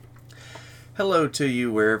Hello to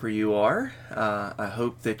you wherever you are. I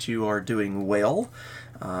hope that you are doing well.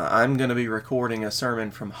 I'm going to be recording a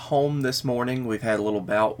sermon from home this morning. We've had a little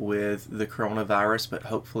bout with the coronavirus, but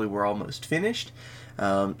hopefully we're almost finished.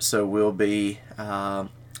 So we'll be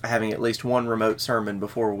having at least one remote sermon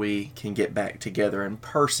before we can get back together in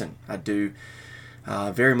person. I do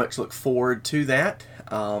very much look forward to that.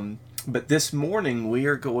 But this morning we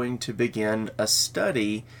are going to begin a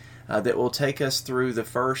study that will take us through the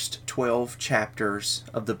first 12 chapters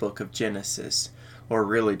of the book of Genesis, or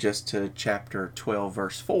really just to chapter 12,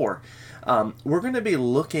 verse 4. We're going to be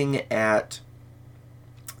looking at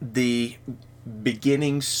the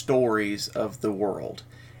beginning stories of the world.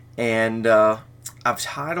 And I've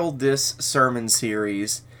titled this sermon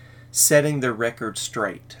series, Setting the Record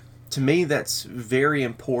Straight. To me, that's very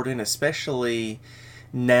important, especially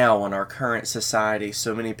now in our current society.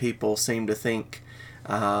 So many people seem to think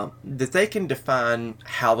that they can define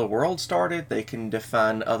how the world started, they can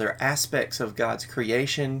define other aspects of God's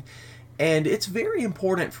creation, and it's very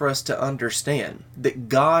important for us to understand that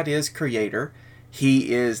God is creator,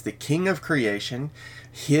 He is the king of creation,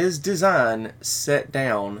 His design set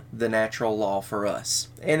down the natural law for us,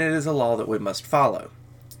 and it is a law that we must follow.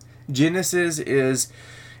 Genesis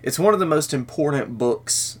it's one of the most important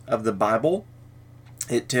books of the Bible.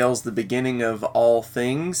 It tells the beginning of all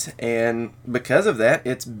things, and because of that,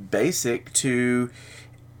 it's basic to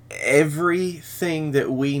everything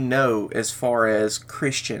that we know as far as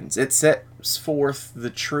Christians. It sets forth the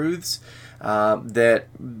truths that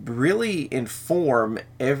really inform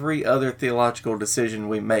every other theological decision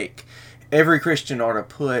we make. Every Christian ought to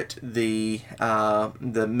put the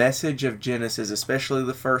message of Genesis, especially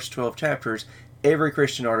the first 12 chapters, every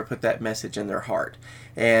Christian ought to put that message in their heart.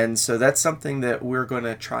 And so that's something that we're going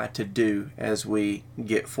to try to do as we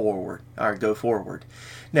go forward.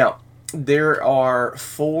 Now, there are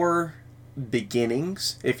 4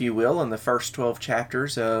 beginnings, if you will, in the first 12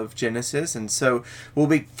 chapters of Genesis. And so we'll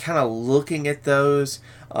be kind of looking at those.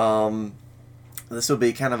 This will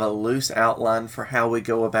be kind of a loose outline for how we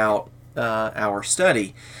go about our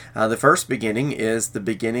study. The first beginning is the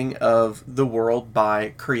beginning of the world by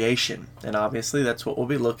creation. And obviously that's what we'll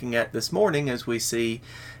be looking at this morning as we see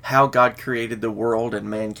how God created the world and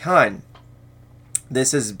mankind.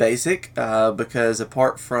 This is basic because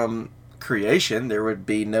apart from creation, there would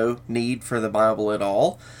be no need for the Bible at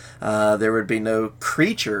all. There would be no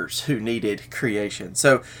creatures who needed creation.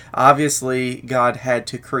 So obviously God had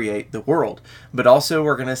to create the world. But also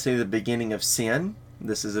we're going to see the beginning of sin.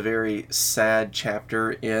 This is a very sad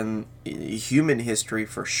chapter in human history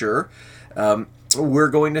for sure. We're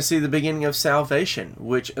going to see the beginning of salvation,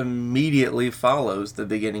 which immediately follows the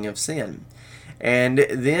beginning of sin. And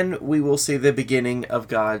then we will see the beginning of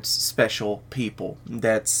God's special people.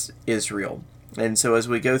 That's Israel. And so as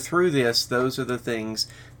we go through this, those are the things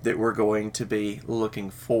that we're going to be looking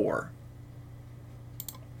for.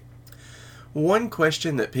 One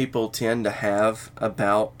question that people tend to have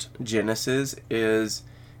about Genesis is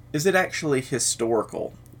it actually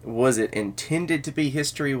historical? Was it intended to be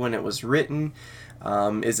history when it was written?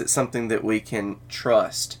 Is it something that we can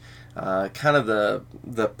trust? Kind of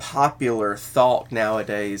the popular thought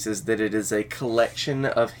nowadays is that it is a collection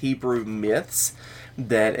of Hebrew myths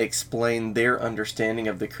that explain their understanding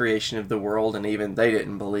of the creation of the world, and even they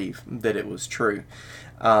didn't believe that it was true.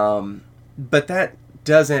 But that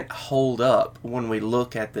doesn't hold up when we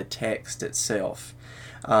look at the text itself.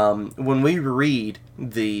 When we read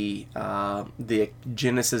the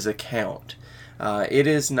Genesis account, it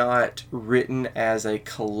is not written as a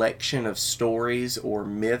collection of stories or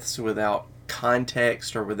myths without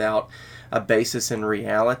context or without a basis in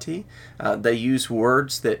reality. They use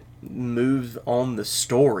words that move on the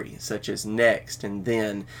story, such as next and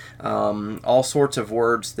then, all sorts of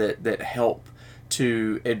words that help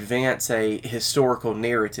to advance a historical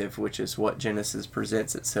narrative, which is what Genesis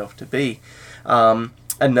presents itself to be.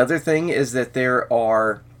 Another thing is that there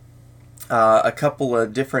are a couple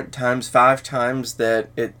of different times, 5 times, that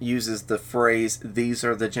it uses the phrase, these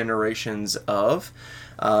are the generations of.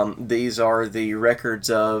 These are the records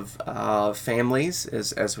of families.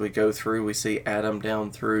 As we go through, we see Adam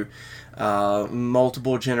down through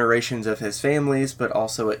multiple generations of his families, but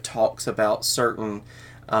also it talks about certain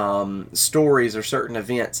stories or certain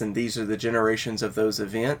events, and these are the generations of those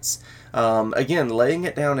events. Again, laying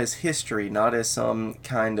it down as history, not as some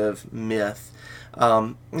kind of myth.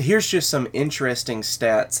 Here's just some interesting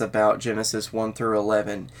stats about Genesis 1 through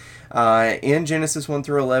 11. In Genesis 1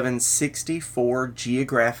 through 11, 64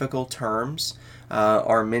 geographical terms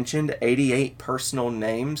are mentioned, 88 personal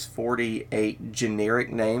names, 48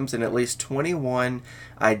 generic names, and at least 21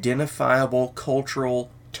 identifiable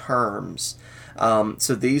cultural terms.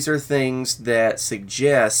 So these are things that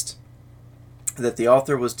suggest that the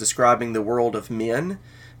author was describing the world of men,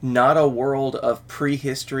 not a world of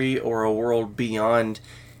prehistory or a world beyond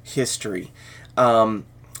history.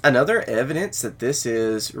 Another evidence that this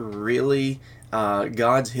is really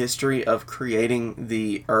God's history of creating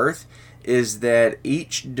the earth is that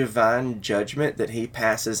each divine judgment that he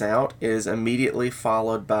passes out is immediately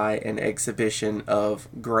followed by an exhibition of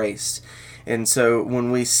grace. And so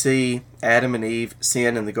when we see Adam and Eve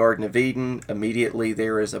sin in the Garden of Eden, immediately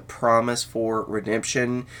there is a promise for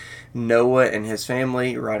redemption. Noah and his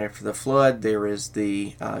family, right after the flood, there is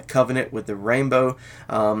the covenant with the rainbow.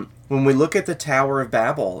 When we look at the Tower of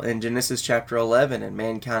Babel in Genesis chapter 11 and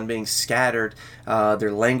mankind being scattered,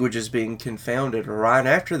 their languages being confounded, right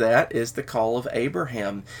after that is the call of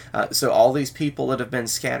Abraham. So all these people that have been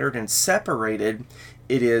scattered and separated,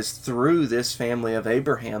 it is through this family of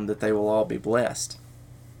Abraham that they will all be blessed.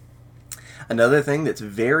 Another thing that's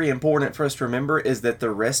very important for us to remember is that the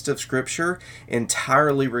rest of Scripture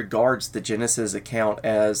entirely regards the Genesis account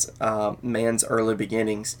as man's early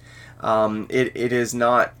beginnings. It is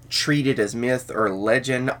not treated as myth or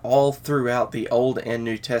legend. All throughout the Old and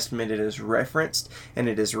New Testament it is referenced, and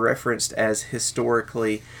it is referenced as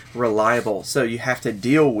historically reliable. So you have to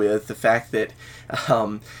deal with the fact that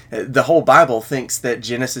the whole Bible thinks that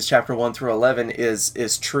Genesis chapter 1 through 11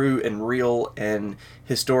 is true and real and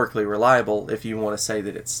historically reliable, if you want to say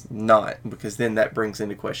that it's not, because then that brings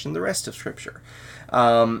into question the rest of Scripture.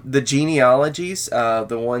 The genealogies,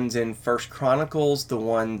 the ones in 1 Chronicles, the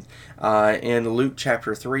one in Luke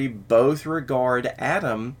chapter 3, both regard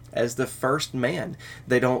Adam as the first man.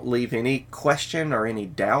 They don't leave any question or any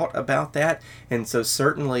doubt about that. And so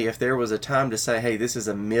certainly if there was a time to say, hey, this is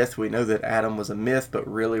a myth, we know that Adam was a myth,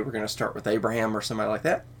 but really we're going to start with Abraham or somebody like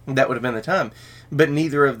that, that would have been the time. But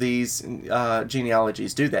neither of these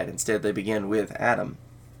genealogies do that. Instead, they begin with Adam.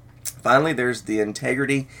 Finally, there's the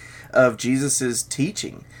integrity of Jesus'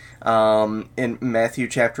 teaching. In Matthew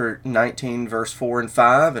chapter 19, verse 4 and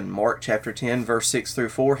 5, and Mark chapter 10, verse 6 through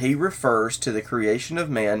 4, he refers to the creation of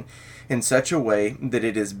man in such a way that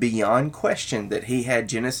it is beyond question that he had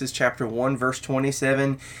Genesis chapter 1, verse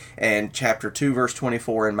 27, and chapter 2, verse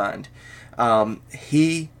 24 in mind.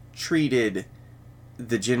 He treated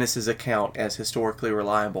the Genesis account as historically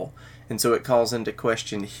reliable, and so it calls into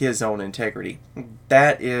question his own integrity.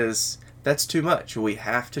 That's too much. We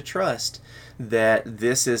have to trust that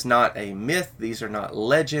this is not a myth, these are not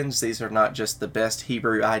legends, these are not just the best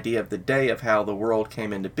Hebrew idea of the day of how the world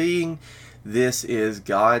came into being. This is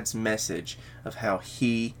God's message of how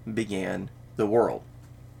he began the world.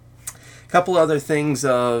 A couple other things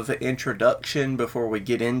of introduction before we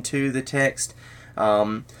get into the text.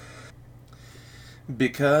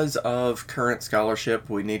 Because of current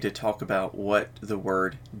scholarship, we need to talk about what the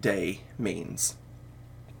word day means.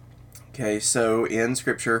 Okay, so in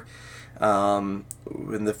Scripture, in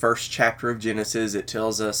the first chapter of Genesis, it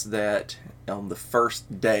tells us that on the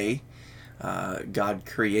first day, God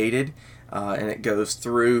created, and it goes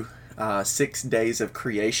through 6 days of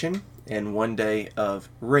creation and 1 day of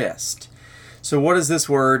rest. So what does this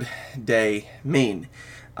word day mean?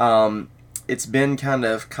 It's been kind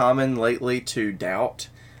of common lately to doubt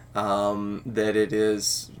that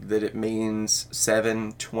it means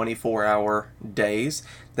 7 24-hour days.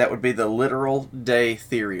 That would be the literal day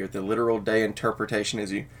theory, or the literal day interpretation.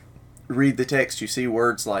 As you read the text, you see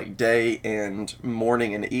words like day and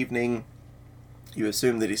morning and evening. You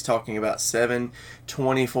assume that he's talking about 7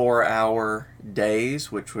 24-hour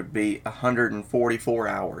days, which would be 144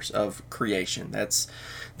 hours of creation. That's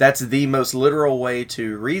the most literal way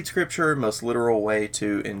to read Scripture, most literal way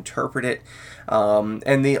to interpret it.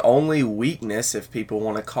 And the only weakness, if people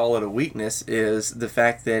want to call it a weakness, is the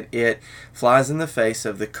fact that it flies in the face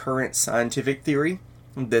of the current scientific theory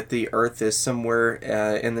that the Earth is somewhere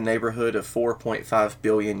in the neighborhood of 4.5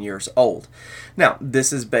 billion years old. Now,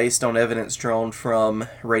 this is based on evidence drawn from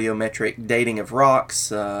radiometric dating of rocks,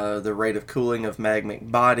 the rate of cooling of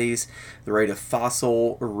magmatic bodies, the rate of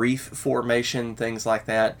fossil reef formation, things like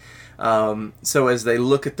that. So as they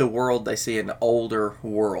look at the world, they see an older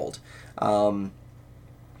world.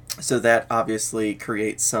 So that obviously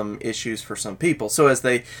creates some issues for some people. So as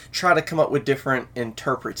they try to come up with different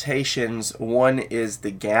interpretations, one is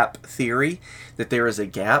the gap theory, that there is a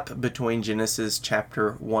gap between Genesis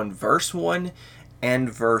chapter 1 verse 1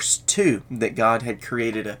 and verse 2, that God had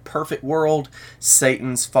created a perfect world.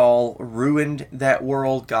 Satan's fall ruined that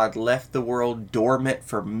world. God left the world dormant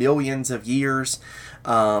for millions of years,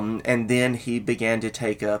 and then he began to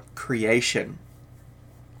take up creation.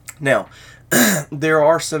 Now, there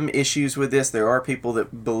are some issues with this. There are people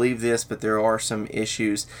that believe this, but there are some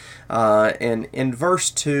issues. And in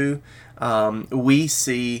verse 2, we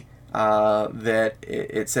see that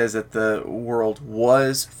it says that the world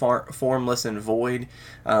was formless and void.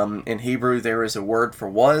 In Hebrew, there is a word for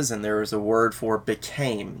was, and there is a word for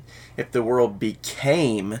became. If the world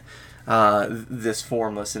became this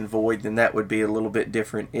formless and void, then that would be a little bit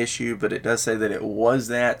different issue, but it does say that it was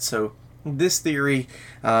that. So this theory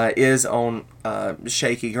is on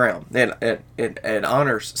shaky ground. It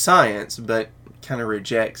honors science, but kind of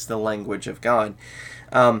rejects the language of God.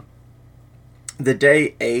 The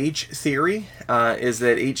day-age theory is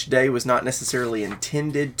that each day was not necessarily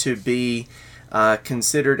intended to be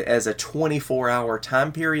considered as a 24-hour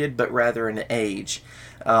time period, but rather an age.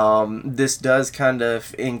 This does kind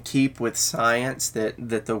of in keep with science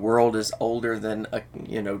that the world is older than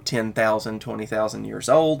 10,000, 20,000 years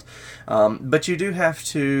old. But you do have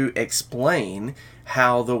to explain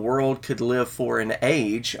how the world could live for an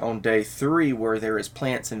age on day 3 where there is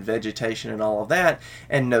plants and vegetation and all of that,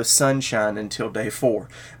 and no sunshine until day 4.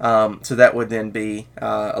 So that would then be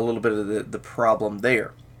a little bit of the problem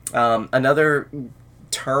there. Another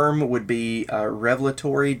term would be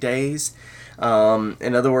revelatory days.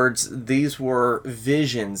 In other words, these were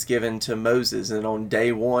visions given to Moses, and on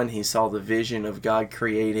day 1 he saw the vision of God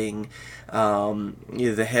creating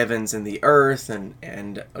the heavens and the earth,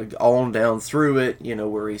 and on down through it,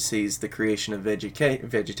 where he sees the creation of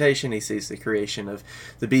vegetation, he sees the creation of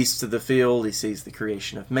the beasts of the field, he sees the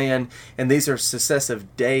creation of man, and these are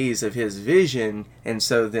successive days of his vision, and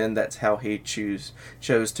so then that's how he chose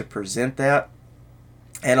to present that.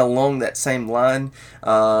 And along that same line,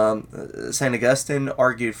 St. Augustine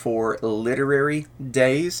argued for literary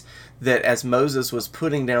days, that as Moses was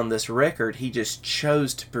putting down this record, he just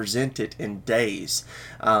chose to present it in days.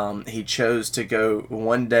 He chose to go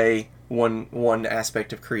one day, one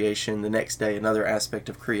aspect of creation, the next day another aspect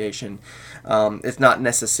of creation. It's not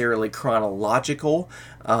necessarily chronological,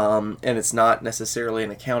 and it's not necessarily an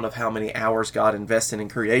account of how many hours God invested in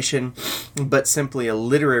creation, but simply a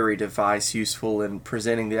literary device useful in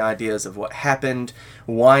presenting the ideas of what happened,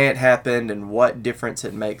 why it happened, and what difference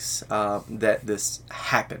it makes that this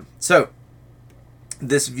happened. So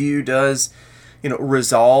this view does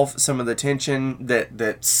resolve some of the tension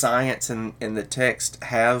that science and the text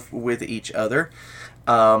have with each other.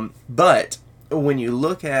 But when you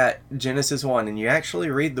look at Genesis 1 and you actually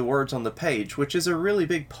read the words on the page, which is a really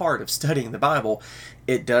big part of studying the Bible,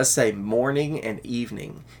 it does say morning and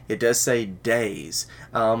evening. It does say days.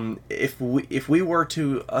 If we were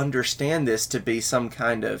to understand this to be some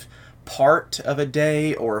kind of part of a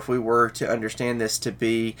day, or if we were to understand this to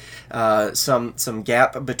be some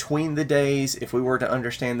gap between the days, if we were to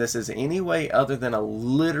understand this as any way other than a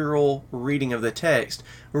literal reading of the text,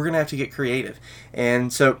 we're going to have to get creative.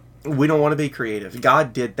 And so we don't want to be creative.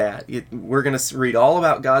 God did that. We're going to read all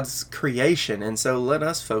about God's creation, and so let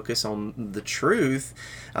us focus on the truth.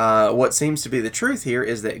 What seems to be the truth here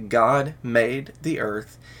is that God made the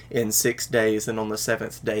earth in 6 days, and on the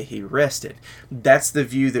 7th day he rested. That's the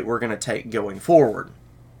view that we're going to take going forward.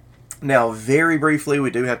 Now, very briefly,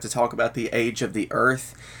 we do have to talk about the age of the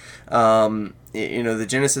earth. The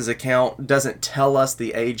Genesis account doesn't tell us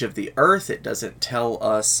the age of the earth. It doesn't tell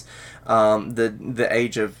us the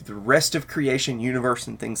age of the rest of creation, universe,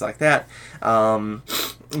 and things like that.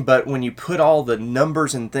 But when you put all the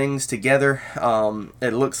numbers and things together,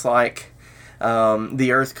 it looks like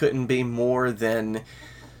the earth couldn't be more than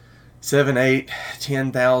 7, 8,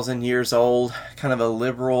 10,000 years old. Kind of a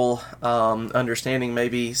liberal understanding,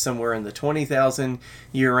 maybe somewhere in the 20,000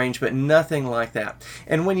 year range, but nothing like that.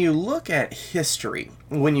 And when you look at history,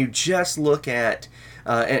 when you just look at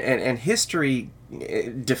and history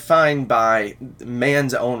defined by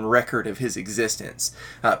man's own record of his existence.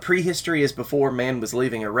 Prehistory is before man was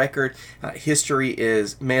leaving a record. History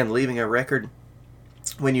is man leaving a record.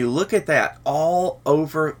 When you look at that all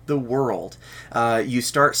over the world, you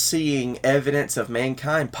start seeing evidence of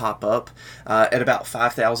mankind pop up at about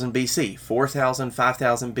 5,000 BC. 4,000,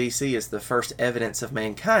 5,000 BC is the first evidence of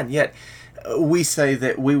mankind. Yet we say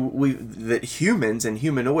that that humans and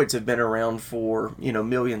humanoids have been around for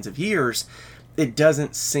millions of years. It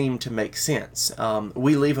doesn't seem to make sense.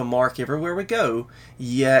 We leave a mark everywhere we go,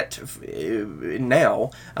 yet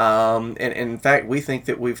now, and in fact, we think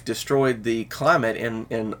that we've destroyed the climate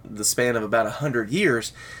in the span of about 100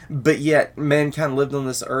 years, but yet mankind lived on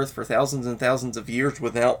this earth for thousands and thousands of years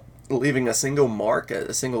without leaving a single mark,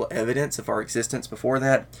 a single evidence of our existence before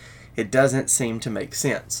that. It doesn't seem to make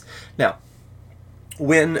sense. Now,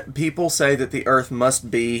 when people say that the earth must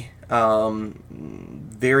be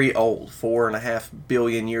very old, 4.5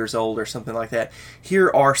 billion years old or something like that. Here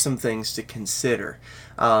are some things to consider.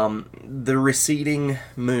 The receding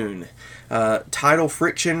moon. Tidal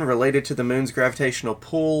friction related to the moon's gravitational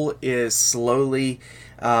pull is slowly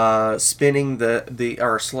spinning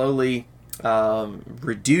slowly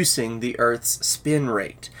reducing the Earth's spin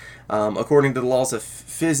rate. According to the laws of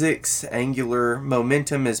physics, angular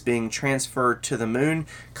momentum is being transferred to the moon,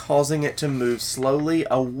 causing it to move slowly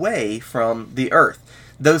away from the Earth.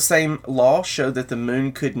 Those same laws show that the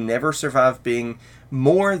moon could never survive being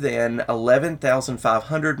more than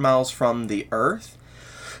 11,500 miles from the Earth.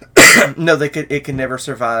 No, it can never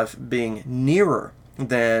survive being nearer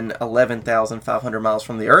than 11,500 miles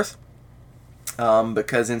from the Earth.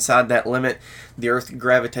 Because inside that limit, the Earth's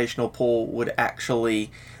gravitational pull would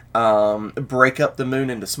actually break up the moon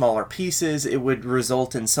into smaller pieces. It would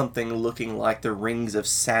result in something looking like the rings of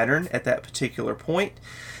Saturn at that particular point.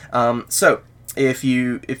 So if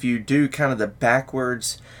you do kind of the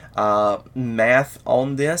backwards math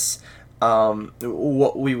on this,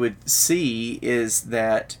 what we would see is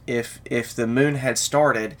that if the moon had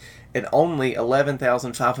started at only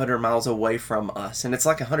 11,500 miles away from us, and it's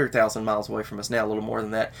like 100,000 miles away from us now, a little more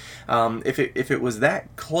than that. If it was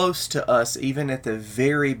that close to us, even at the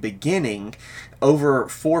very beginning, over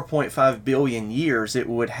 4.5 billion years, it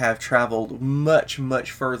would have traveled much, much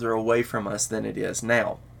further away from us than it is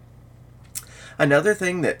now. Another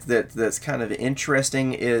thing that's kind of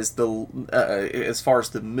interesting is as far as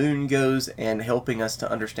the moon goes and helping us to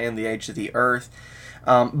understand the age of the Earth.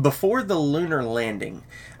 Before the lunar landing,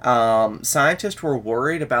 scientists were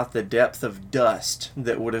worried about the depth of dust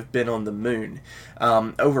that would have been on the moon.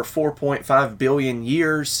 Over 4.5 billion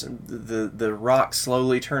years, the rock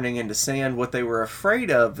slowly turning into sand. What they were afraid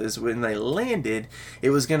of is when they landed, it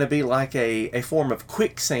was going to be like a form of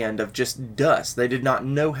quicksand of just dust. They did not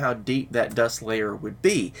know how deep that dust layer would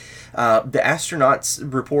be. The astronauts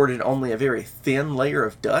reported only a very thin layer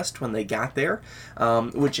of dust when they got there,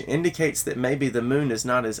 which indicates that maybe the moon is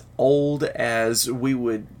not as old as we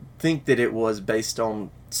would think that it was based on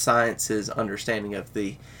science's understanding of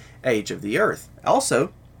the age of the Earth.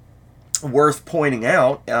 Also, worth pointing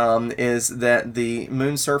out is that the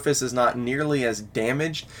moon's surface is not nearly as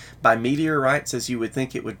damaged by meteorites as you would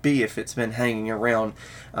think it would be if it's been hanging around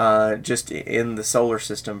just in the solar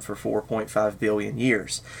system for 4.5 billion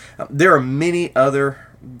years. There are many other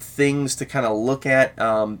things to kind of look at.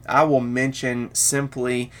 I will mention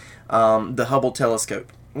simply the Hubble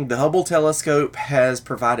telescope. The Hubble telescope has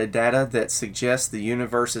provided data that suggests the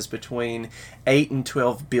universe is between 8 and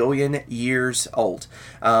 12 billion years old.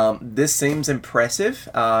 This seems impressive,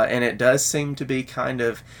 and it does seem to be kind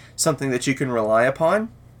of something that you can rely upon,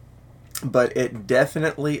 but it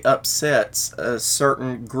definitely upsets a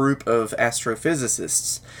certain group of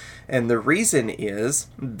astrophysicists. And the reason is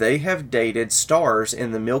they have dated stars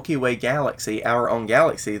in the Milky Way galaxy, our own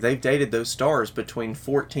galaxy. They've dated those stars between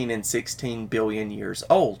 14 and 16 billion years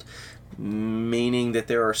old, meaning that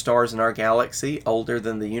there are stars in our galaxy older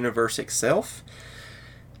than the universe itself.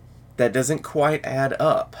 That doesn't quite add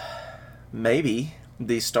up. Maybe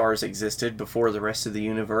these stars existed before the rest of the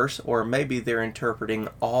universe, or maybe they're interpreting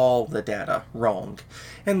all the data wrong.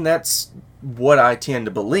 And that's what I tend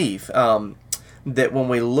to believe. That when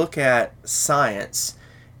we look at science,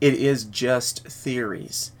 it is just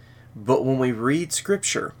theories. But when we read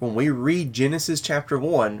Scripture, when we read Genesis chapter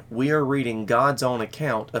 1, we are reading God's own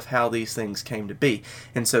account of how these things came to be.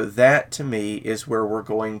 And so that, to me, is where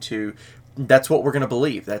that's what we're going to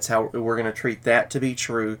believe. That's how we're going to treat that to be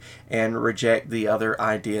true and reject the other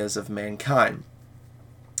ideas of mankind.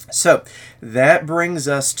 So, that brings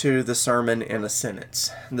us to the sermon in a sentence.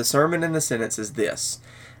 The sermon in a sentence is this: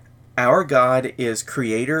 our God is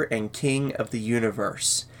creator and king of the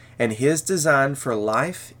universe, and his design for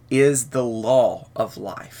life is the law of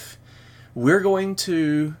life. We're going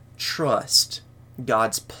to trust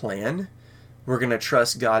God's plan, we're going to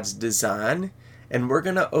trust God's design, and we're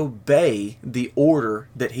going to obey the order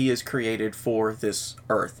that he has created for this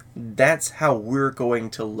earth. That's how we're going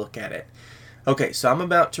to look at it. Okay, so I'm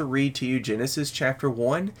about to read to you Genesis chapter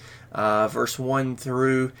 1, verse 1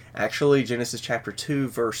 through, actually, Genesis chapter 2,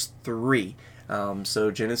 verse 3.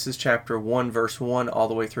 So Genesis chapter 1, verse 1, all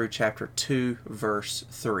the way through chapter 2, verse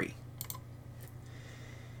 3.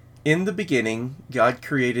 In the beginning, God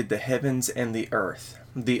created the heavens and the earth.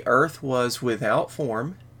 The earth was without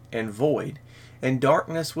form and void, and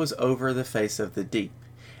darkness was over the face of the deep.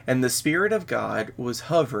 And the Spirit of God was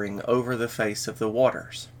hovering over the face of the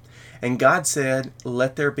waters. And God said,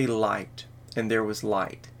 "Let there be light," and there was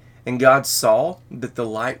light. And God saw that the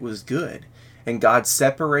light was good. And God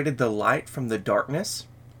separated the light from the darkness.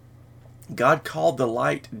 God called the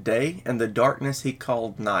light day, and the darkness he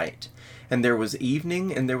called night. And there was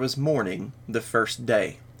evening, and there was morning, the first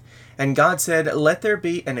day. And God said, Let there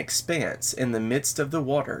be an expanse in the midst of the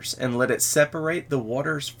waters, and let it separate the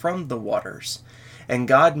waters from the waters. And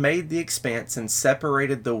God made the expanse and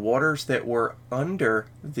separated the waters that were under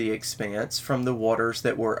the expanse from the waters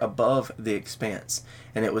that were above the expanse.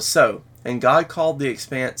 And it was so. And God called the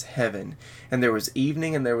expanse heaven. And there was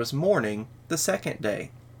evening and there was morning the second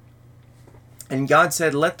day. And God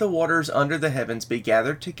said, Let the waters under the heavens be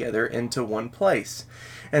gathered together into one place,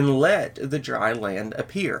 and let the dry land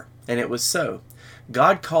appear. And it was so.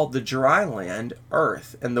 God called the dry land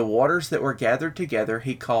earth, and the waters that were gathered together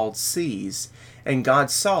he called seas. And God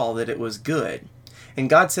saw that it was good. And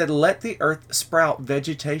God said, Let the earth sprout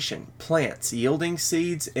vegetation, plants yielding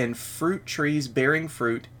seeds, and fruit trees bearing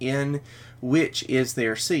fruit, in which is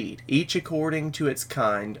their seed, each according to its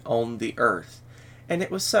kind on the earth. And it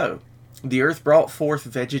was so. The earth brought forth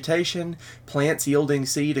vegetation, plants yielding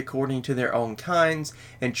seed according to their own kinds,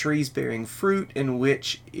 and trees bearing fruit, in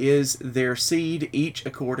which is their seed, each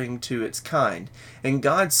according to its kind. And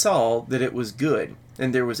God saw that it was good.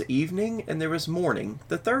 And there was evening, and there was morning,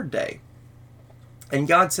 the third day. And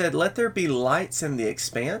God said, Let there be lights in the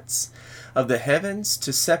expanse of the heavens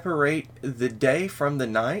to separate the day from the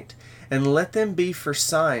night, and let them be for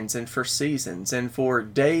signs and for seasons, and for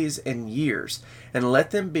days and years. And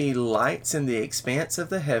let them be lights in the expanse of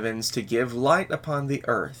the heavens to give light upon the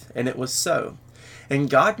earth. And it was so. And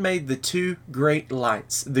God made the two great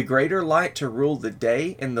lights, the greater light to rule the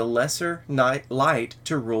day, and the lesser light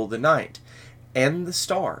to rule the night, and the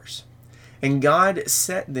stars. And God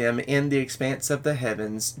set them in the expanse of the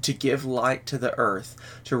heavens to give light to the earth,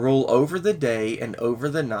 to rule over the day and over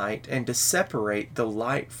the night, and to separate the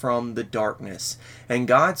light from the darkness. And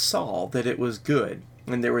God saw that it was good.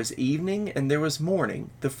 And there was evening and there was morning,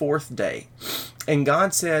 the fourth day. And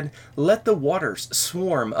God said, Let the waters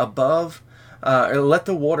swarm let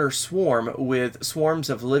the water swarm with swarms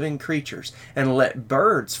of living creatures, and let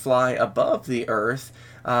birds fly above the earth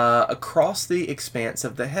across the expanse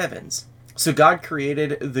of the heavens. So God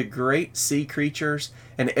created the great sea creatures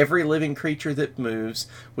and every living creature that moves,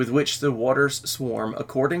 with which the waters swarm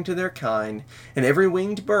according to their kind, and every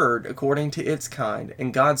winged bird according to its kind.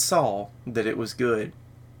 And God saw that it was good.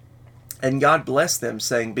 And God blessed them,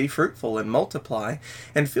 saying, Be fruitful and multiply,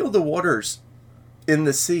 and fill the waters in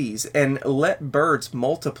the seas, and let birds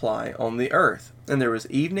multiply on the earth. And there was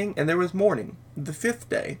evening and there was morning, the fifth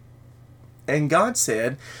day. And God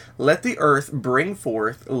said, Let the earth bring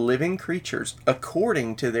forth living creatures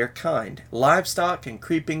according to their kind, livestock and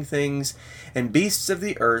creeping things, and beasts of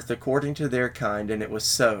the earth according to their kind. And it was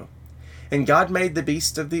so. And God made the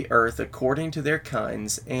beasts of the earth according to their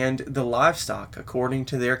kinds, and the livestock according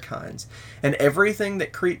to their kinds, and everything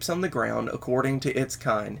that creeps on the ground according to its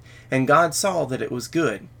kind. And God saw that it was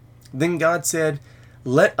good. Then God said,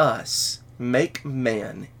 Let us make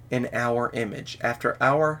man in our image, after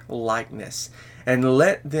our likeness, and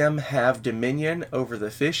let them have dominion over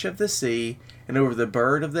the fish of the sea, and over the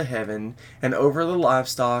bird of the heaven, and over the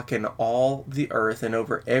livestock, and all the earth, and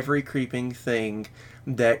over every creeping thing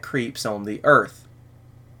that creeps on the earth.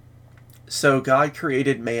 So God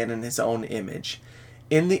created man in his own image.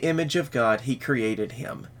 In the image of God he created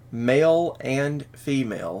him. Male and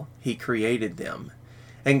female he created them.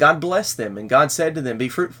 And God blessed them, and God said to them, Be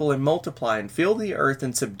fruitful and multiply, and fill the earth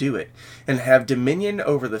and subdue it, and have dominion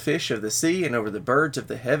over the fish of the sea, and over the birds of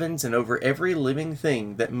the heavens, and over every living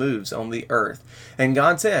thing that moves on the earth. And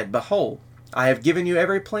God said, Behold, I have given you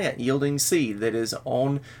every plant yielding seed that is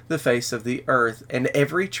on the face of the earth, and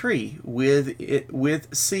every tree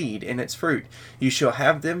with seed in its fruit. You shall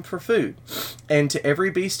have them for food. And to every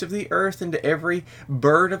beast of the earth, and to every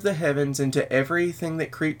bird of the heavens, and to everything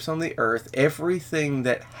that creeps on the earth, everything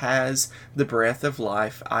that has the breath of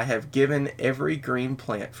life, I have given every green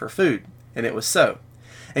plant for food. And it was so.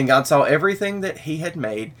 And God saw everything that he had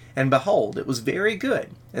made, and behold, it was very good.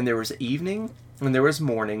 And there was evening, and there was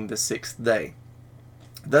morning, the sixth day.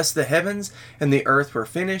 Thus the heavens and the earth were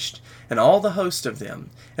finished, and all the host of them.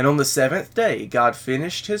 And on the seventh day God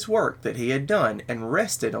finished his work that he had done, and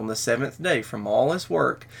rested on the seventh day from all his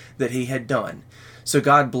work that he had done. So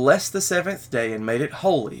God blessed the seventh day and made it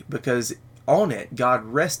holy, because on it God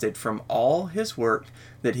rested from all his work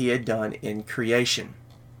that he had done in creation.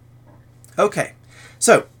 Okay.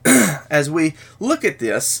 So, as we look at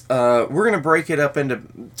this, we're going to break it up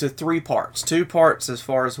into three parts. Two parts as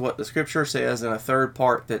far as what the Scripture says, and a third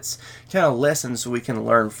part that's kind of lessons we can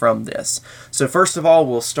learn from this. So first of all,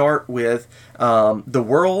 we'll start with the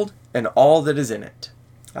world and all that is in it.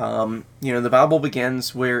 The Bible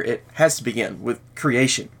begins where it has to begin, with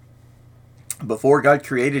creation. Before God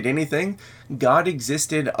created anything, God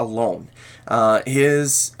existed alone.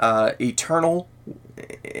 His eternal,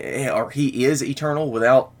 or He is eternal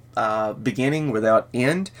without beginning, without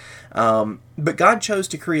end. But God chose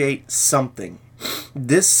to create something.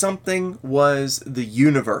 This something was the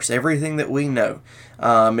universe, everything that we know.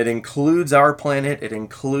 It includes our planet, it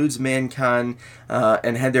includes mankind,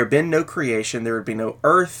 and had there been no creation, there would be no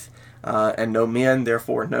earth and no men,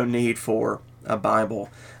 therefore no need for a Bible.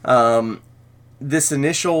 This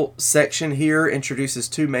initial section here introduces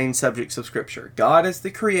two main subjects of Scripture. God as the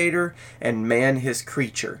creator and man his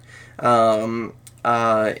creature. In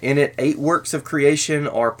it, 8 works of creation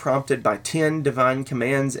are prompted by 10 divine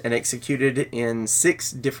commands and executed in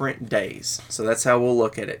 6 different days. So that's how we'll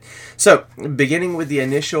look at it. So, beginning with the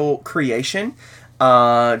initial creation,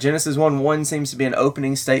 Genesis 1:1 seems to be an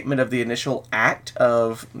opening statement of the initial act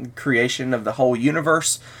of creation of the whole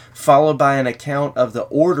universe, followed by an account of the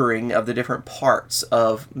ordering of the different parts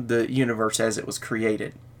of the universe as it was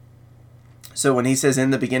created. So when he says,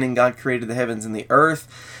 in the beginning God created the heavens and the earth,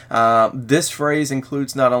 this phrase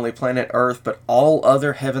includes not only planet Earth, but all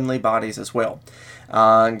other heavenly bodies as well.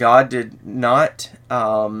 God did not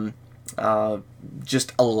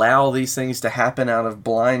just allow these things to happen out of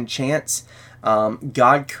blind chance.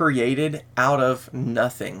 God created out of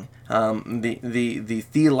nothing. The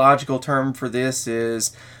theological term for this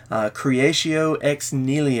is creatio ex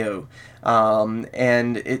nihilo,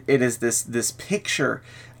 and it is this picture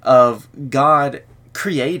of God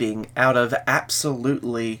creating out of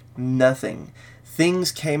absolutely nothing.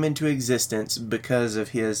 Things came into existence because of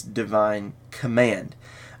His divine command.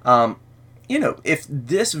 If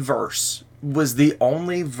this verse was the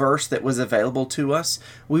only verse that was available to us,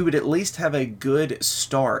 we would at least have a good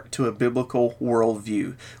start to a biblical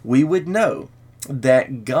worldview. We would know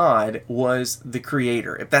that God was the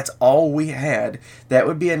creator. If that's all we had, that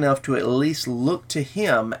would be enough to at least look to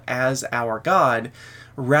Him as our God,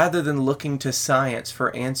 rather than looking to science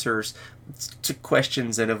for answers to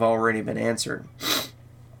questions that have already been answered.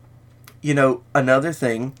 Another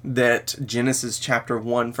thing that Genesis chapter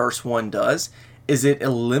 1 verse 1 does is it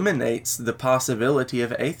eliminates the possibility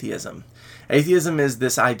of atheism. Atheism is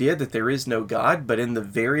this idea that there is no God, but in the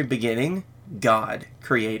very beginning, God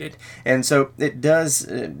created. And so it does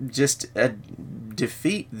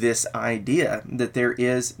defeat this idea that there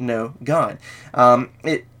is no God.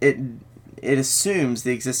 It assumes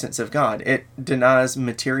the existence of God. It denies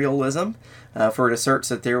materialism, for it asserts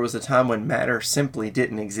that there was a time when matter simply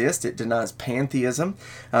didn't exist. It denies pantheism,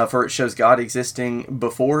 for it shows God existing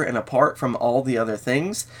before and apart from all the other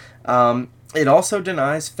things. It also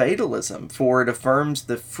denies fatalism, for it affirms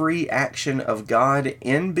the free action of God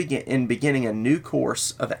in beginning a new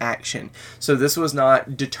course of action. So this was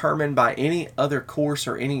not determined by any other course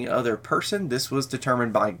or any other person. This was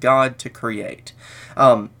determined by God to create.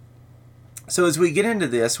 So as we get into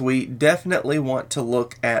this, we definitely want to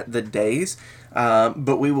look at the days,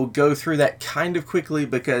 but we will go through that kind of quickly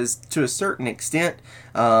because to a certain extent,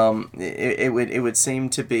 it would seem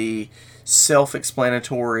to be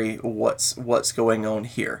self-explanatory what's going on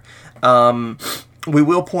here. We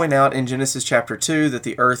will point out in Genesis chapter 2 that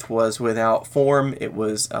the earth was without form. It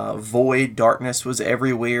was void. Darkness was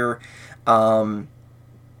everywhere.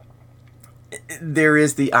 There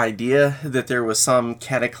is the idea that there was some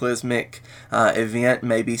cataclysmic event,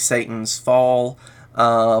 maybe Satan's fall,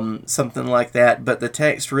 something like that, but the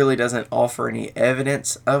text really doesn't offer any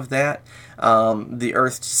evidence of that. The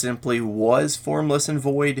earth simply was formless and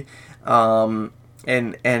void, and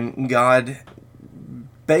God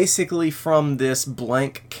basically from this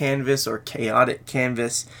blank canvas or chaotic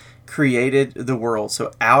canvas created the world.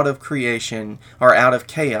 So out of creation, or out of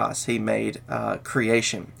chaos, He made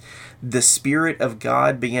creation. The Spirit of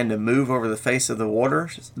God began to move over the face of the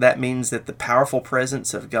waters. That means that the powerful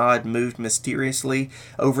presence of God moved mysteriously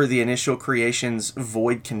over the initial creation's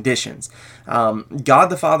void conditions. God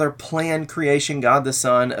the Father planned creation. God the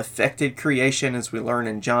Son effected creation, as we learn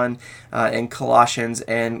in John and Colossians,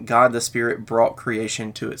 and God the Spirit brought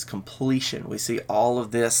creation to its completion. We see all of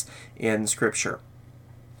this in Scripture.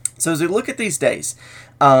 So as we look at these days,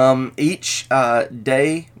 each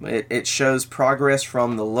day it shows progress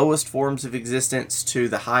from the lowest forms of existence to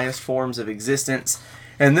the highest forms of existence.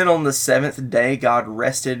 And then on the 7th day, God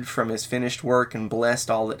rested from His finished work and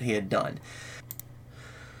blessed all that He had done.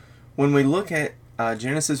 When we look at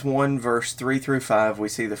Genesis 1 verse 3 through 5, we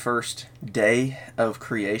see the first day of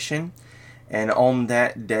creation. And on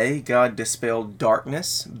that day, God dispelled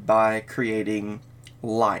darkness by creating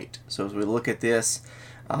light. So as we look at this,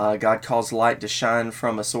 God caused light to shine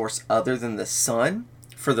from a source other than the sun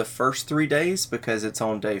for the first 3 days, because it's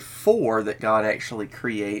on day 4 that God actually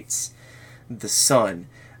creates the sun.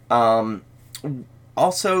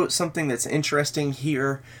 Also, something that's interesting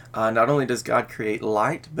here, not only does God create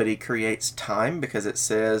light, but he creates time, because it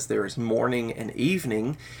says there is morning and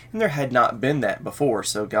evening, and there had not been that before.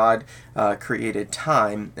 So God created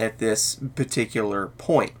time at this particular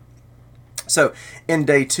point. So in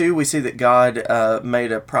day 2, we see that God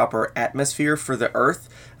made a proper atmosphere for the earth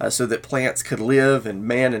so that plants could live and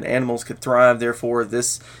man and animals could thrive. Therefore,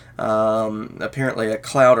 this apparently a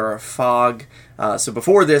cloud or a fog. So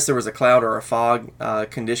before this, there was a cloud or a fog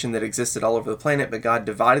condition that existed all over the planet, but God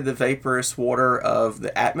divided the vaporous water of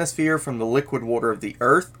the atmosphere from the liquid water of the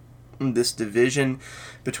earth. This division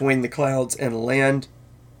between the clouds and land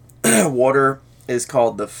water is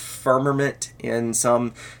called the firmament in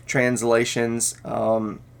some translations,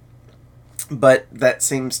 but that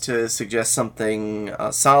seems to suggest something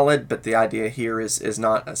solid. But the idea here is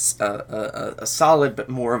not a solid, but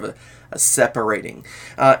more of a separating.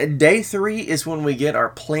 Day 3 is when we get our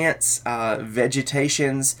plants,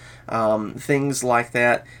 vegetations, things like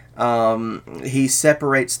that. He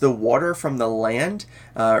separates the water from the land,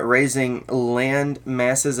 raising land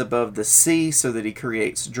masses above the sea so that he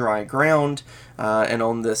creates dry ground. And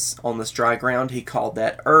on this dry ground, he called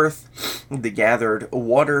that earth. The gathered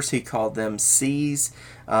waters, he called them seas.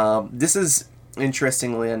 This is,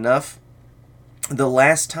 interestingly enough, the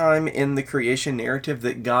last time in the creation narrative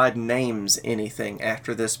that God names anything.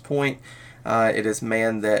 After this point, it is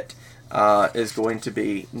man that is going to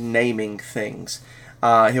be naming things.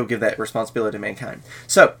 He'll give that responsibility to mankind.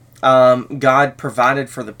 So, God provided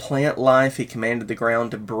for the plant life. He commanded the ground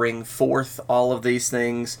to bring forth all of these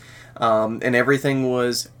things, and everything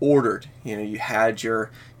was ordered. You had your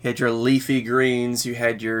leafy greens, you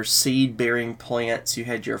had your seed-bearing plants, you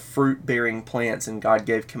had your fruit-bearing plants, and God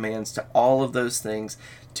gave commands to all of those things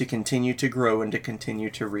to continue to grow and to continue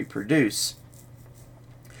to reproduce.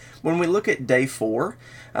 When we look at day 4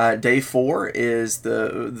 is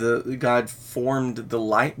the God formed the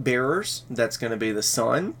light bearers. That's going to be the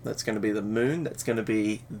sun, that's going to be the moon, that's going to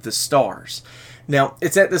be the stars. Now,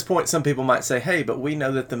 it's at this point some people might say, hey, but we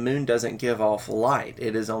know that the moon doesn't give off light.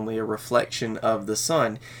 It is only a reflection of the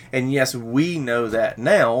sun. And yes, we know that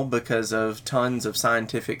now because of tons of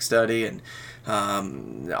scientific study and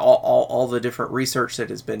all the different research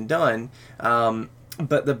that has been done.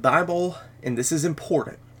 But the Bible, and this is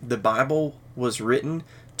important, the Bible was written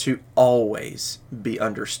to always be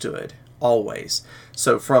understood. Always.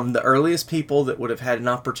 So from the earliest people that would have had an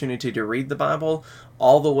opportunity to read the Bible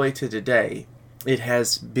all the way to today, it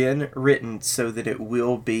has been written so that it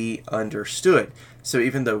will be understood. So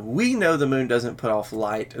even though we know the moon doesn't put off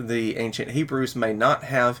light, the ancient Hebrews may not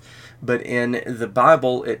have, but in the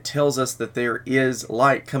Bible it tells us that there is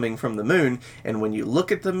light coming from the moon, and when you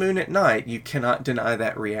look at the moon at night, you cannot deny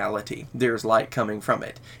that reality. There's light coming from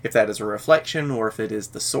it. If that is a reflection or if it is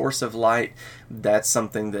the source of light, that's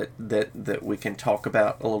something that we can talk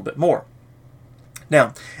about a little bit more.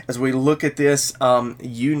 Now, as we look at this,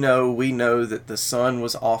 we know that the sun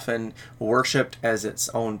was often worshipped as its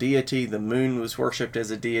own deity. The moon was worshipped as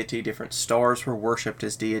a deity. Different stars were worshipped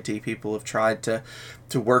as deity. People have tried to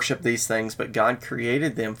worship these things, but God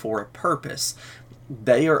created them for a purpose.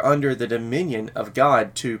 They are under the dominion of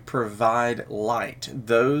God to provide light.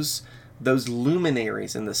 Those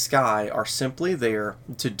luminaries in the sky are simply there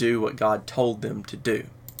to do what God told them to do.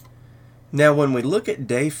 Now, when we look at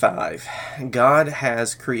day 5, God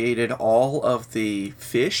has created all of the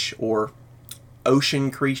fish or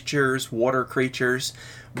ocean creatures, water creatures.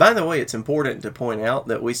 By the way, it's important to point out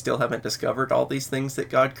that we still haven't discovered all these things that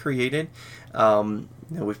God created.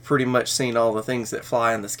 We've pretty much seen all the things that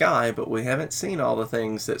fly in the sky, but we haven't seen all the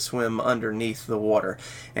things that swim underneath the water.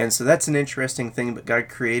 And so that's an interesting thing, but God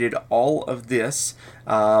created all of this,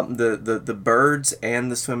 the birds and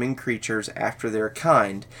the swimming creatures after their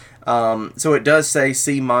kind. So it does say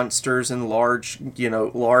sea monsters and large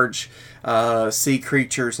sea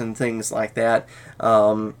creatures and things like that.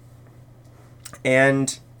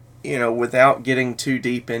 And without getting too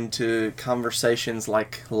deep into conversations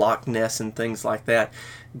like Loch Ness and things like that,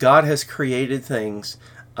 God has created things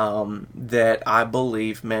that I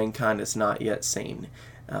believe mankind has not yet seen.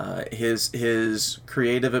 His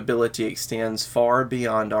creative ability extends far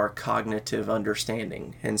beyond our cognitive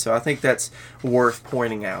understanding. And so I think that's worth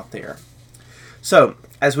pointing out there. So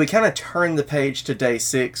as we kind of turn the page to day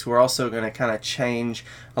 6, we're also going to kind of change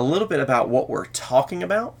a little bit about what we're talking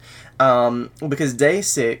about. Because day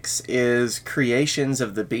 6 is creations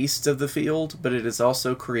of the beasts of the field, but it is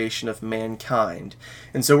also creation of mankind.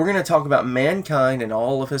 And so we're going to talk about mankind in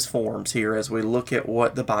all of his forms here as we look at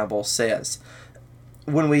what the Bible says.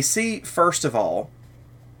 When we see, first of all,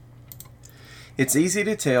 It's easy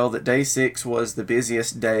to tell that day 6 was the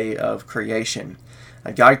busiest day of creation.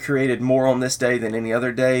 God created more on this day than any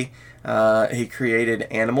other day. He created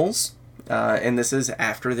animals, and this is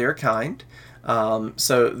after their kind.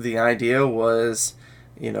 So the idea was,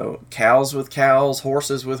 cows with cows,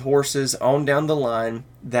 horses with horses, on down the line.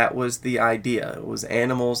 That was the idea. It was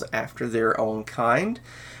animals after their own kind.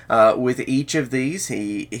 With each of these,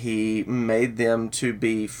 he made them to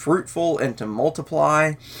be fruitful and to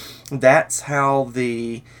multiply. That's how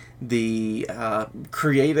the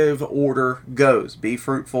creative order goes. Be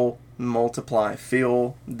fruitful, multiply,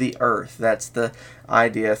 fill the earth. That's the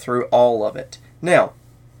idea through all of it. Now,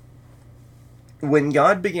 when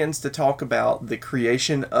God begins to talk about the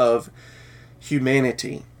creation of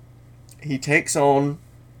humanity, he takes on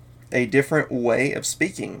a different way of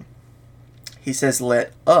speaking. He says,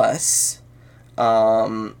 "Let us."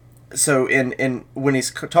 So when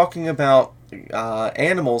he's talking about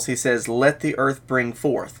animals, he says, "Let the earth bring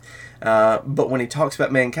forth." But when he talks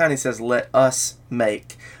about mankind, he says, "Let us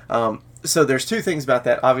make." So there's two things about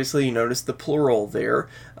that. Obviously, you notice the plural there.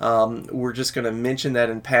 We're just going to mention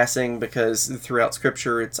that in passing because throughout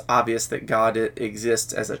Scripture, it's obvious that God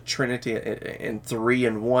exists as a Trinity in 3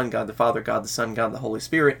 in 1. God the Father, God the Son, God the Holy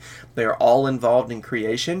Spirit. They are all involved in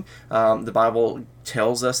creation. The Bible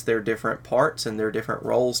tells us their different parts and their different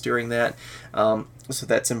roles during that. So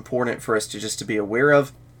that's important for us to be aware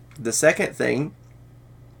of. The second thing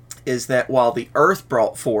is that while the earth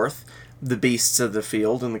brought forth the beasts of the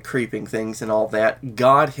field and the creeping things and all that,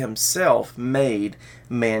 God himself made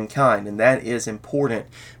mankind. And that is important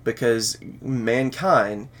because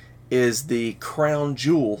mankind is the crown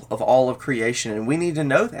jewel of all of creation, and we need to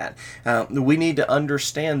know that. We need to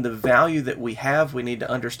understand the value that we have. We need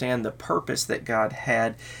to understand the purpose that God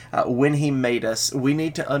had when he made us. We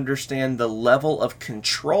need to understand the level of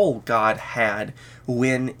control God had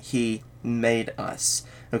when he made us.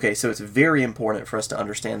 Okay, so it's very important for us to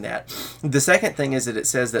understand that. The second thing is that it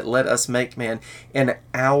says that let us make man in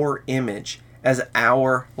our image, as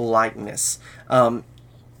our likeness.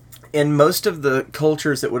 In most of the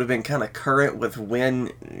cultures that would have been kind of current with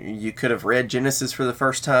when you could have read Genesis for the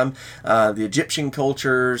first time, the Egyptian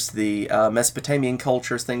cultures, the Mesopotamian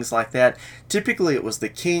cultures, things like that, typically it was the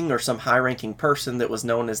king or some high-ranking person that was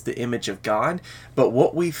known as the image of God. But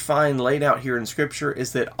what we find laid out here in Scripture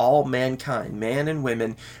is that all mankind, man and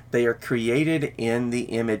women, they are created in the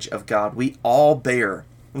image of God. We all bear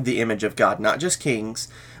the image of God, not just kings,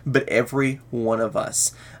 but every one of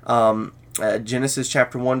us. Genesis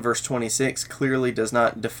chapter 1 verse 26 clearly does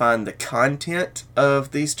not define the content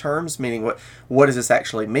of these terms, meaning what does this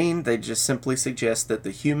actually mean? They just simply suggest that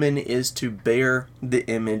the human is to bear the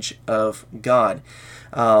image of God.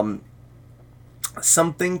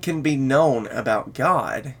 Something can be known about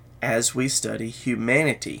God as we study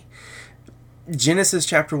humanity. Genesis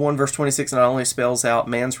chapter 1 verse 26 not only spells out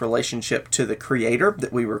man's relationship to the Creator,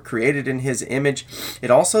 that we were created in his image,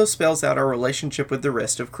 it also spells out our relationship with the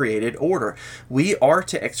rest of created order. We are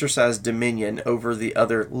to exercise dominion over the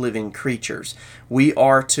other living creatures. We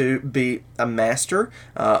are to be a master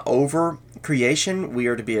over creation. We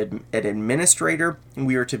are to be an administrator.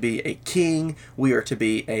 We are to be a king. We are to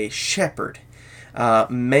be a shepherd.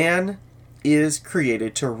 Man is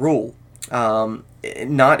created to rule.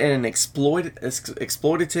 Not in an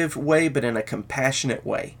exploitative way, but in a compassionate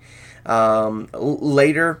way.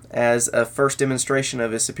 Later, as a first demonstration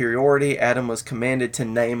of his superiority, Adam was commanded to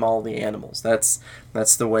name all the animals. That's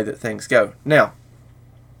the way that things go. Now,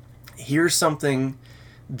 here's something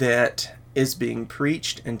that is being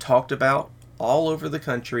preached and talked about all over the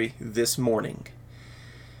country this morning.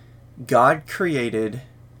 God created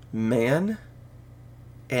man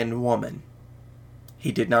and woman.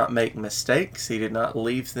 He did not make mistakes. He did not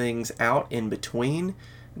leave things out in between.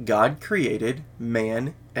 God created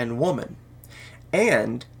man and woman.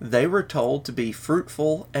 And they were told to be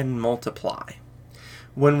fruitful and multiply.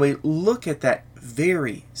 When we look at that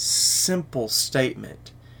very simple statement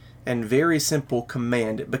and very simple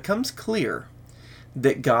command, it becomes clear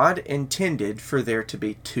that God intended for there to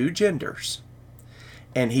be two genders.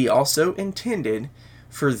 And he also intended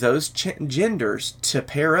for those genders to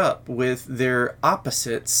pair up with their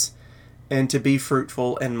opposites and to be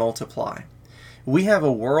fruitful and multiply. We have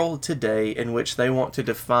a world today in which they want to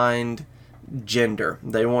define gender.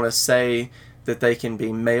 They want to say that they can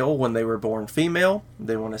be male when they were born female.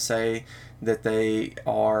 They want to say that they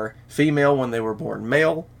are female when they were born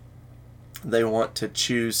male. They want to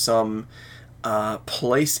choose some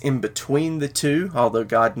place in between the two, although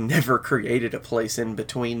God never created a place in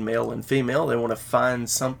between male and female. They want to find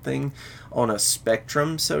something on a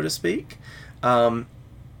spectrum, so to speak.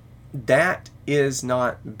 That is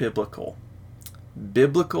not biblical.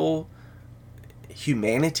 biblical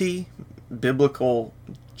humanity, biblical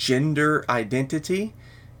gender identity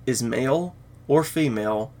is male or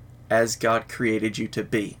female as God created you to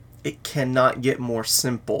be. It cannot get more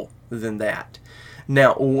simple than that.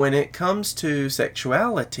 Now, when it comes to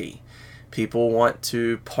sexuality, people want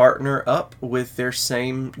to partner up with their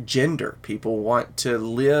same gender. People want to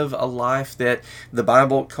live a life that the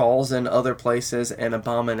Bible calls in other places an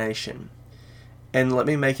abomination. And let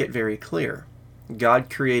me make it very clear. God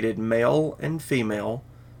created male and female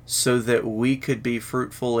so that we could be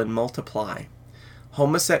fruitful and multiply.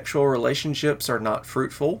 Homosexual relationships are not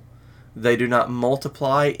fruitful. They do not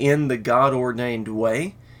multiply in the God-ordained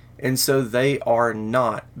way, and so they are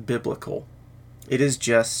not biblical. It is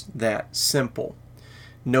just that simple.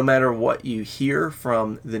 No matter what you hear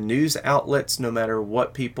from the news outlets, no matter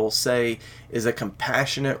what people say is a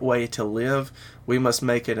compassionate way to live, we must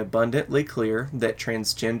make it abundantly clear that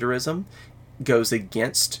transgenderism goes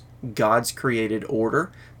against God's created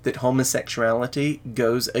order, that homosexuality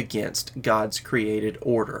goes against God's created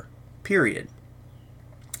order. Period.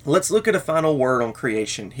 Let's look at a final word on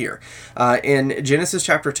creation here. In Genesis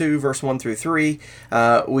chapter 2, verse 1 through 3,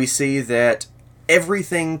 we see that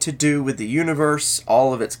everything to do with the universe,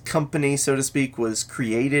 all of its company, so to speak, was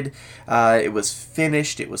created. It was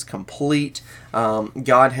finished. It was complete.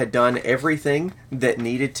 God had done everything that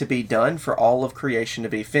needed to be done for all of creation to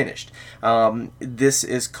be finished. This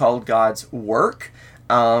is called God's work.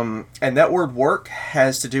 And that word work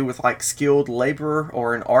has to do with like skilled laborer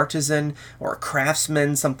or an artisan or a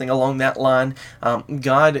craftsman, something along that line.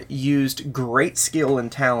 God used great skill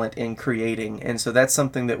and talent in creating, and so that's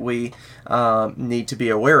something that we need to be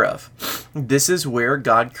aware of. This is where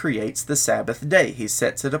God creates the Sabbath day. He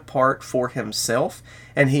sets it apart for himself,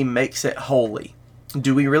 and he makes it holy.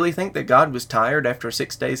 Do we really think that God was tired after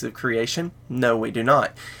 6 days of creation? No, we do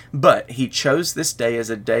not. But he chose this day as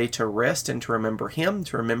a day to rest and to remember him,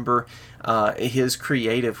 to remember his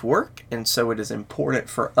creative work. And so it is important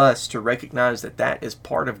for us to recognize that that is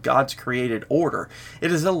part of God's created order.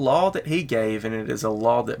 It is a law that he gave, and it is a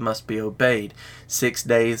law that must be obeyed. 6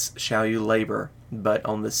 days shall you labor, but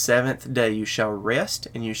on the seventh day you shall rest,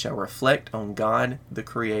 and you shall reflect on God the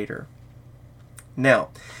Creator. Now,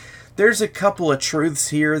 there's a couple of truths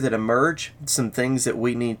here that emerge, some things that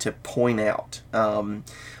we need to point out.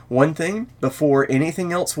 One thing, before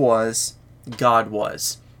anything else was, God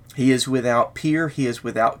was. He is without peer. He is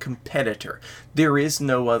without competitor. There is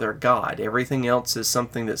no other God. Everything else is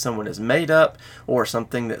something that someone has made up or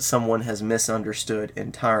something that someone has misunderstood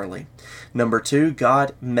entirely. Number two,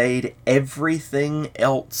 God made everything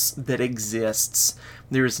else that exists.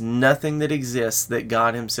 There is nothing that exists that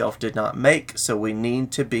God himself did not make, so we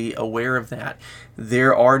need to be aware of that.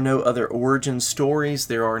 There are no other origin stories.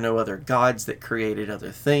 There are no other gods that created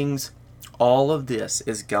other things. All of this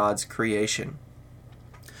is God's creation.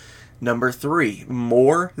 Number three,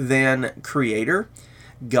 more than creator,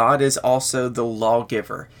 God is also the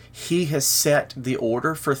lawgiver. He has set the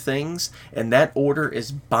order for things, and that order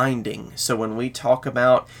is binding. So when we talk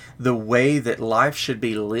about the way that life should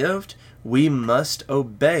be lived, we must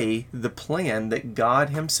obey the plan that God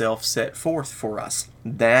himself set forth for us.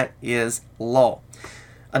 That is law.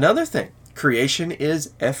 Another thing, creation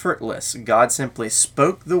is effortless. God simply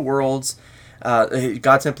spoke and the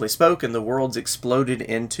worlds exploded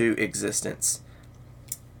into existence.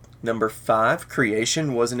 Number five,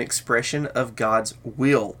 creation was an expression of God's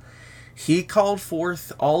will. He called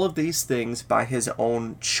forth all of these things by his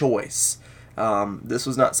own choice. This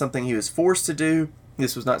was not something he was forced to do.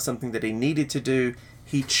 This was not something that he needed to do.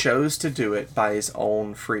 He chose to do it by his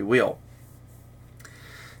own free will.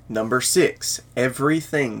 Number six,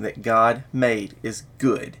 everything that God made is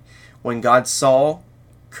good. When God saw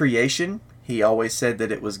creation, he always said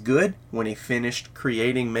that it was good. When he finished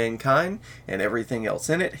creating mankind and everything else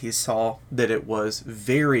in it, he saw that it was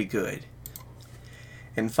very good.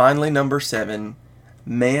 And finally, number seven,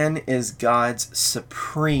 man is God's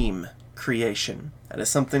supreme creation. That is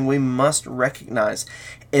something we must recognize.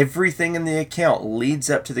 Everything in the account leads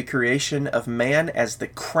up to the creation of man as the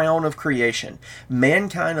crown of creation.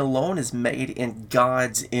 Mankind alone is made in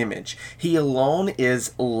God's image. He alone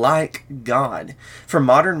is like God. For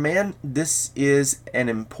modern man, this is an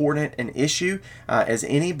important an issue as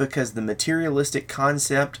any, because the materialistic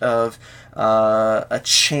concept of a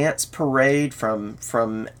chance parade from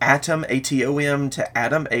atom, ATOM, to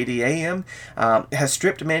atom, ADAM, has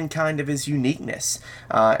stripped mankind of his uniqueness.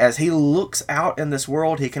 As he looks out in this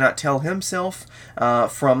world, he cannot tell himself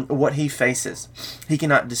from what he faces. He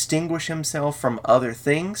cannot distinguish himself from other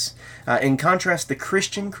things. In contrast, the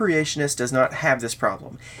Christian creationist does not have this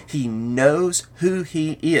problem. He knows who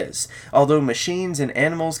he is. Although machines and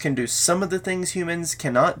animals can do some of the things humans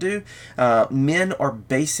cannot do, men are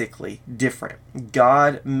basically different.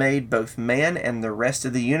 God made both man and the rest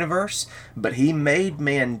of the universe, but he made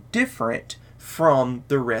man different from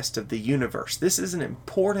the rest of the universe. This is an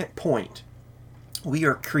important point. We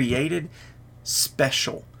are created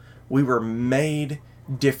special. We were made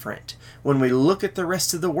different. When we look at the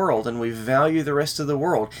rest of the world and we value the rest of the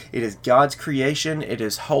world, it is God's creation. It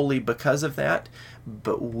is holy because of that,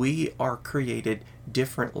 but we are created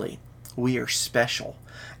differently. We are special.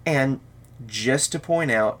 And just to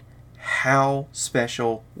point out how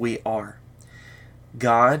special we are,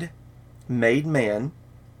 God made man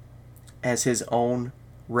as his own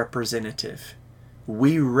representative.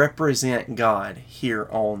 We represent God here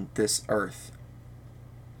on this earth.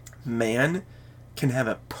 Man can have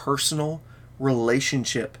a personal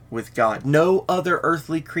relationship with God. No other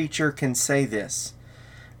earthly creature can say this.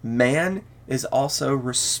 Man is also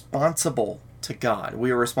responsible to God.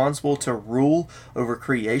 We are responsible to rule over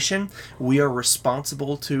creation. We are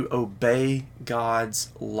responsible to obey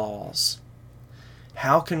God's laws.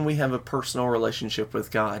 How can we have a personal relationship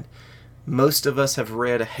with God? Most of us have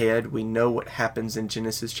read ahead. We know what happens in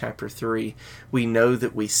Genesis chapter 3. We know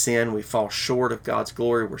that we sin. We fall short of God's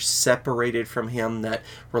glory. We're separated from Him. That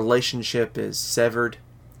relationship is severed.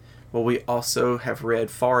 Well, we also have read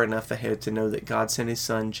far enough ahead to know that God sent His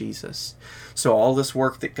Son, Jesus. So all this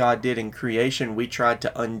work that God did in creation, we tried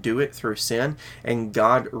to undo it through sin, and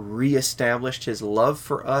God reestablished His love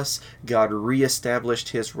for us. God reestablished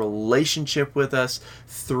His relationship with us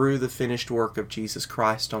through the finished work of Jesus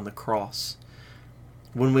Christ on the cross.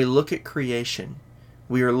 When we look at creation,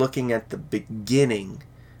 we are looking at the beginning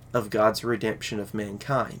of God's redemption of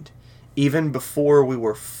mankind. Even before we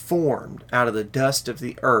were formed out of the dust of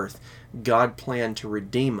the earth, God planned to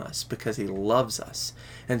redeem us because He loves us.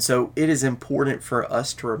 And so it is important for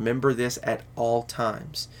us to remember this at all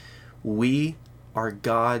times. We are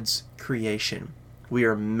God's creation. We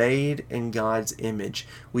are made in God's image.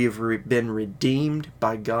 We have been redeemed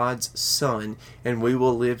by God's Son, and we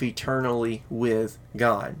will live eternally with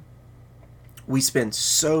God. We spend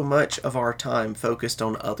so much of our time focused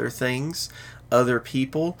on other things, other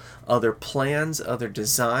people, other plans, other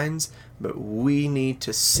designs, but we need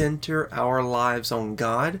to center our lives on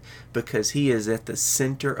God because He is at the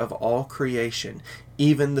center of all creation,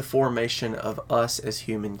 even the formation of us as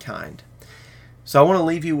humankind. So I want to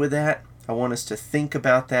leave you with that. I want us to think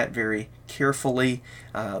about that very carefully.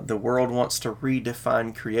 The world wants to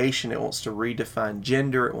redefine creation. It wants to redefine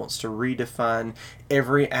gender. It wants to redefine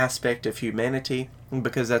every aspect of humanity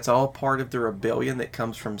because that's all part of the rebellion that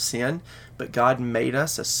comes from sin. But God made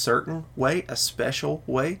us a certain way, a special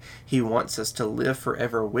way. He wants us to live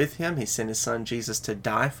forever with Him. He sent His Son Jesus to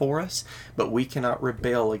die for us, but we cannot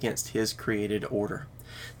rebel against His created order.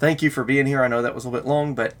 Thank you for being here. I know that was a little bit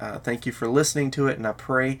long, but thank you for listening to it, and I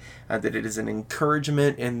pray that it is an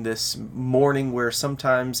encouragement in this morning where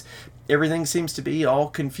sometimes everything seems to be all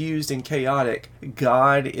confused and chaotic.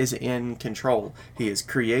 God is in control. He has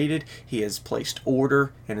created, He has placed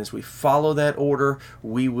order, and as we follow that order,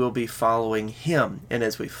 we will be following Him. And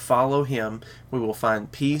as we follow Him, we will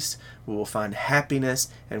find peace, we will find happiness,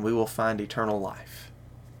 and we will find eternal life.